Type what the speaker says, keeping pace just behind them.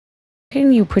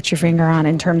Can you put your finger on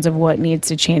in terms of what needs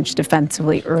to change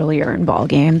defensively earlier in ball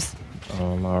games?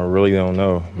 I really don't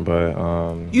know, but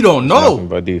you don't know. Nothing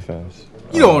but defense.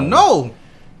 You don't know.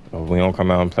 If we don't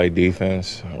come out and play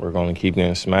defense, we're gonna keep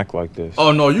getting smacked like this.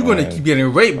 Oh no, you're gonna keep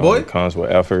getting raped, boy. It comes with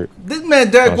effort. This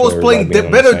man Derek Rose playing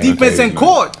better defense in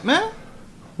court, man.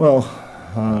 Well,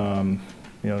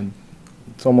 you know,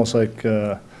 it's almost like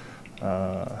you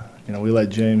know, we let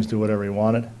James do whatever he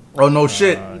wanted. Oh no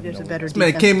shit! This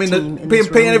man came in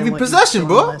paying every possession,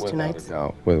 bro.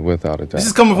 Without a doubt. This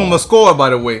is coming from a scorer, by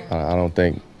the way. I don't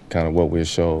think kind of what we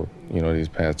showed, you know, these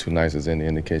past 2 nights is any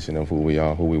indication of who we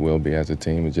are, who we will be as a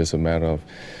team. It's just a matter of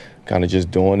kind of just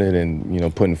doing it and, you know,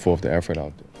 putting forth the effort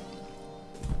out there.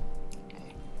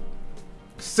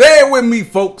 Say it with me,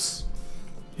 folks.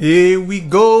 Here we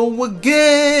go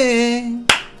again.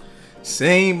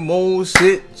 Same old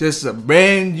shit, just a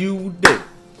brand new day.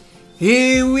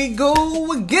 Here we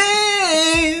go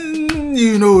again.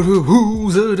 You know the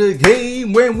rules of the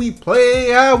game when we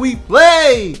play how we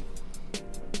play.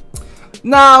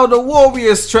 Now, the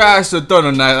Warriors trashed the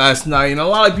Thunder night last night, and a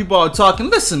lot of people are talking,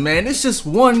 listen, man, it's just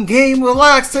one game.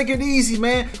 Relax, take it easy,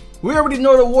 man. We already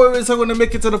know the Warriors are going to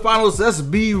make it to the finals. Let's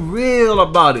be real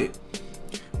about it.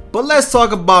 But let's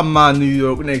talk about my New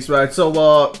York Knicks, right? So,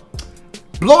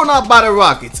 blown out by the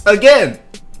Rockets again.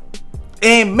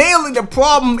 And mainly the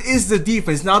problem is the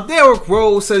defense. Now, Derrick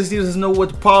Rose says he doesn't know what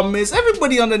the problem is.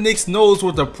 Everybody on the Knicks knows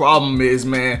what the problem is,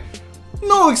 man.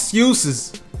 No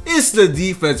excuses. It's the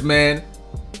defense, man.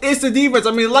 It's the defense.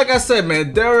 I mean, like I said,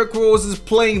 man, Derrick Rose is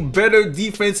playing better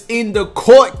defense in the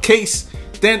court case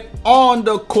than on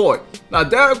the court. Now,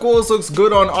 Derrick Rose looks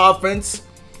good on offense.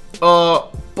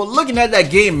 But looking at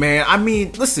that game, man, I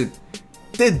mean, listen.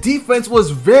 The defense was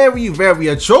very, very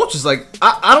atrocious. Like,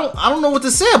 I don't know what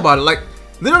to say about it. Like,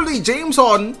 literally, James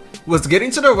Harden was getting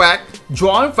to the rack,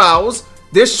 drawing fouls.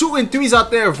 They're shooting threes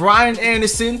out there of Ryan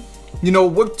Anderson. You know,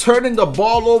 we're turning the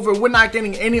ball over. We're not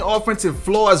getting any offensive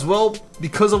flow as well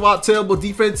because of our terrible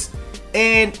defense.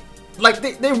 And, like,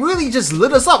 they really just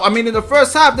lit us up. I mean, in the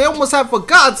first half, they almost had, for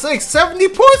God's sake, 70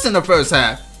 points in the first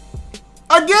half.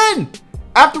 Again!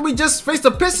 After we just faced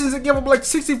the Pistons and gave up like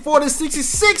 64 to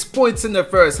 66 points in the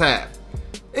first half.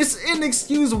 It's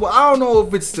inexcusable. I don't know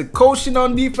if it's the coaching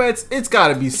on defense. It's got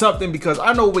to be something because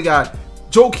I know we got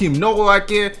Joakim Noah right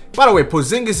here. By the way,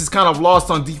 Porzingis is kind of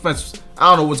lost on defense.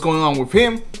 I don't know what's going on with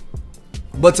him.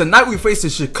 But tonight we face the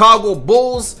Chicago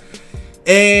Bulls.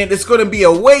 And it's going to be a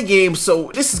away game, so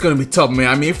this is going to be tough, man.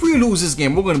 I mean, if we lose this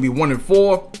game, we're going to be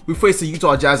 1-4. We face the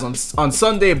Utah Jazz on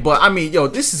Sunday, but I mean, yo,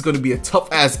 this is going to be a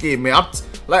tough-ass game, man.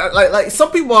 Like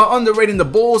some people are underrating the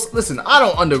Bulls. Listen, I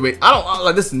don't underrate.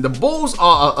 Listen, the Bulls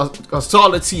are a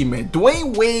solid team, man.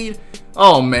 Dwayne Wade,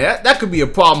 oh, man, that could be a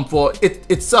problem for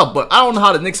itself, but I don't know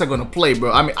how the Knicks are going to play,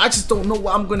 bro. I mean, I just don't know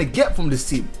what I'm going to get from this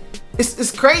team.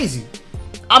 It's crazy.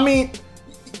 I mean,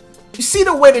 you see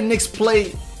the way the Knicks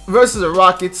play versus the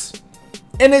Rockets,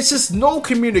 and it's just no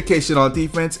communication on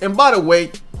defense. And by the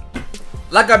way,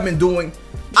 like I've been doing,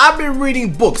 I've been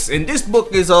reading books, and this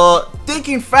book is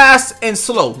Thinking Fast and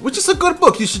Slow, which is a good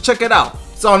book. You should check it out.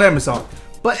 It's on Amazon.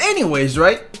 But anyways,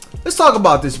 right, let's talk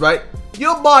about this, right?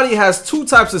 Your body has 2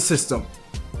 types of system.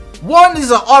 One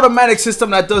is an automatic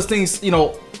system that does things, you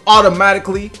know,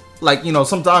 automatically. Like, you know,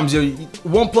 sometimes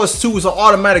 1 + 2 is an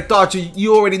automatic thought.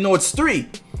 You already know it's 3.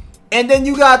 And then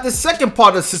you got the second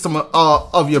part of the system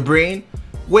of your brain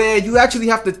where you actually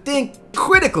have to think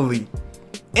critically.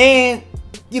 And,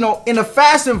 you know, in a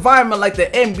fast environment like the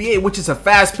NBA, which is a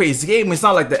fast-paced game, it's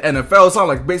not like the NFL, it's not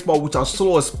like baseball, which are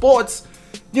slower sports.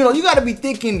 You know, you got to be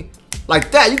thinking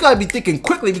like that. You got to be thinking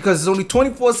quickly because there's only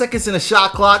 24 seconds in the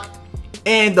shot clock.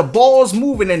 And the ball's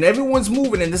moving and everyone's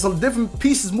moving and there's some different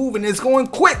pieces moving. And it's going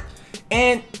quick.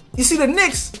 And you see the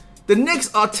Knicks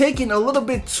are taking a little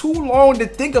bit too long to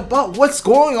think about what's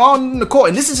going on in the court.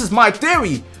 And this is just my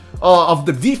theory of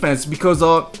the defense because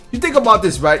you think about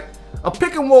this, right? A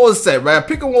pick and roll is set, right? A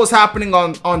pick and roll is happening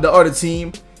on the other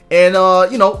team. And,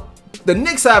 you know, the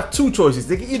Knicks have 2 choices.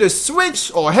 They can either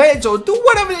switch or hedge or do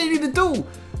whatever they need to do.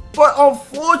 But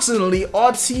unfortunately,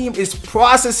 our team is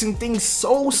processing things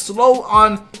so slow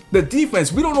on the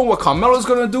defense. We don't know what Carmelo's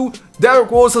going to do.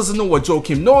 Derrick Rose doesn't know what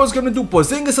Joakim Noah is going to do.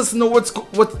 Porzingis doesn't know what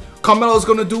Carmelo's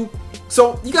going to do.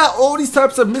 So you got all these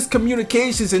types of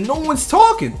miscommunications and no one's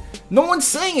talking. No one's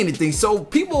saying anything. So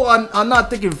people are not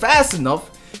thinking fast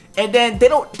enough. And then they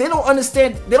don't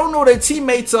understand. They don't know their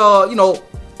teammates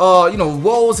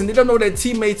roles, and they don't know their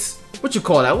teammates, what you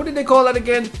call that? What did they call that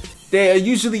again? They're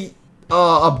usually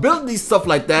abilities, stuff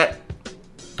like that.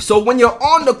 So when you're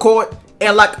on the court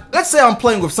and, like, let's say I'm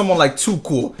playing with someone like Too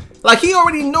Cool Like, he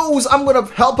already knows I'm gonna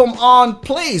help him on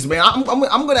plays, man. I'm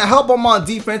gonna help him on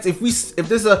defense. If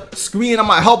there's a screen, I'm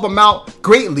gonna help him out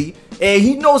greatly, and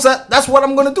he knows that's what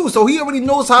I'm gonna do. So he already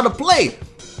knows how to play.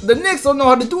 The Knicks don't know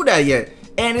how to do that yet,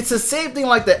 and it's the same thing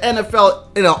like the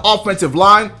NFL in an offensive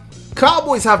line.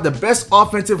 Cowboys have the best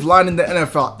offensive line in the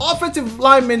NFL. Offensive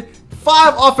linemen,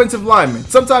 5 offensive linemen.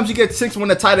 Sometimes you get 6 when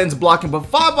the tight end's blocking, but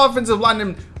 5 offensive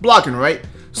linemen blocking, right?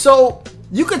 So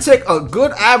you can take a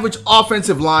good average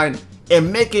offensive line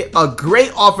and make it a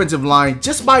great offensive line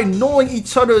just by knowing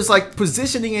each other's like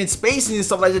positioning and spacing and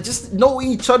stuff like that. Just knowing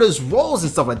each other's roles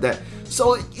and stuff like that.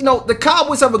 So, you know, the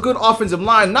Cowboys have a good offensive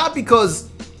line, not because,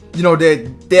 you know, they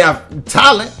have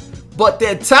talent, but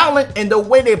their talent and the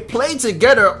way they play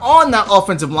together on that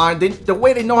offensive line, the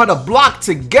way they know how to block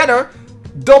together,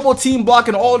 double team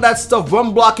blocking, all that stuff,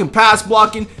 run blocking, pass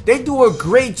blocking, they do a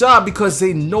great job because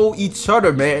they know each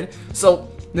other, man. So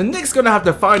the Knicks gonna have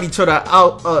to find each other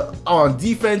out on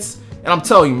defense, and I'm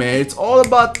telling you, man, it's all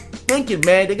about thinking,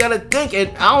 man. They gotta think,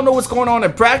 and I don't know what's going on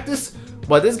in practice,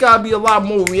 but there's gotta be a lot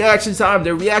more reaction time.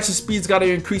 Their reaction speeds gotta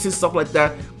increase and stuff like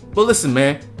that. But listen,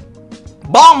 man,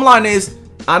 bottom line is,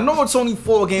 I know it's only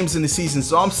 4 games in the season,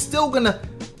 so I'm still gonna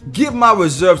give my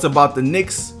reserves about the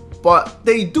Knicks, but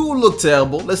they do look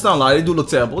terrible. Let's not lie, they do look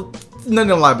terrible. Nothing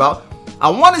to lie about. I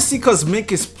want to see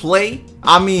Kuzminkas play.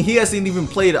 I mean, he hasn't even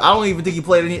played. I don't even think he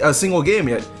played a single game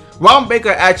yet. Ron Baker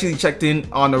actually checked in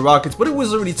on the Rockets, but it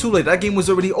was already too late. That game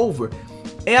was already over.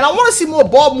 And I want to see more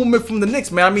ball movement from the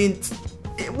Knicks, man. I mean,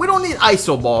 we don't need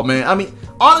ISO ball, man. I mean,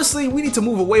 honestly, we need to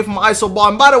move away from ISO ball.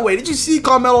 And by the way, did you see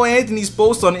Carmelo Anthony's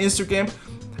post on Instagram?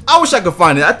 I wish I could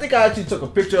find it. I think I actually took a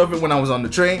picture of it when I was on the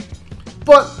train.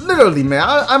 But literally, man,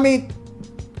 I mean,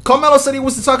 Carmelo said he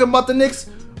wasn't talking about the Knicks.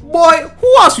 Boy,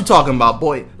 who else you talking about,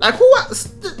 boy? Like, who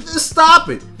else? Just stop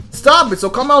it. Stop it. So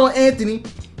Carmelo Anthony,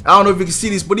 I don't know if you can see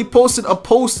this, but he posted a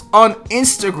post on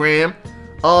Instagram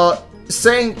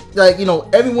saying, like, you know,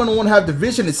 everyone won't have the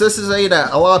vision. It says to say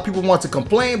that a lot of people want to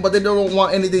complain, but they don't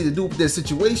want anything to do with their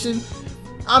situation.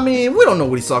 I mean, we don't know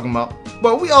what he's talking about,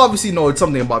 but we obviously know it's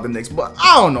something about the Knicks. But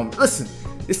I don't know. Listen,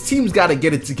 this team's got to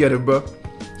get it together, bro.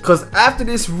 Because after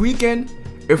this weekend,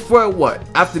 if we're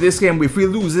after this game, if we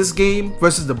lose this game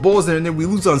versus the Bulls and then we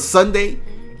lose on Sunday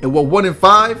and we're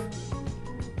 1-5,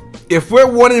 if we're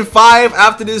 1-5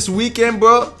 after this weekend,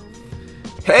 bro,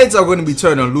 heads are going to be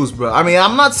turning loose, bro. I mean,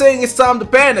 I'm not saying it's time to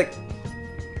panic,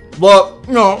 but,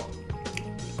 you know,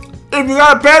 if you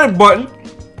got a panic button,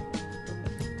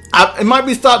 it might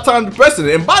be time to press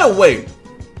it. And by the way,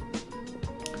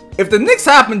 if the Knicks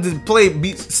happen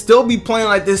to still be playing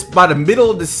like this by the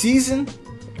middle of the season,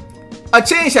 a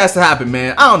change has to happen,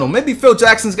 man. I don't know. Maybe Phil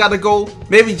Jackson's got to go.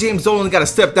 Maybe James Dolan got to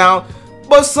step down.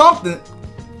 But something,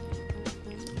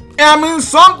 I mean,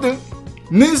 something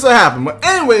needs to happen. But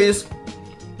anyways,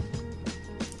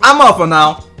 I'm off for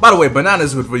now. By the way,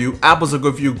 bananas are good for you. Apples are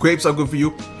good for you. Grapes are good for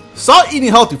you. Start eating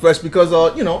healthy fresh because,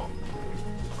 you know,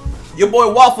 your boy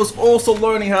Waffle's also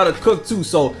learning how to cook too.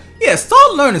 So, yeah,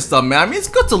 start learning stuff, man. I mean, it's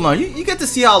good to learn. You get to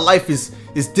see how life is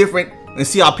different and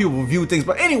see how people view things.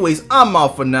 But anyways, I'm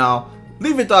out for now.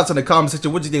 Leave your thoughts in the comment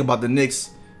section. What do you think about the Knicks?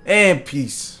 And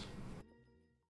peace.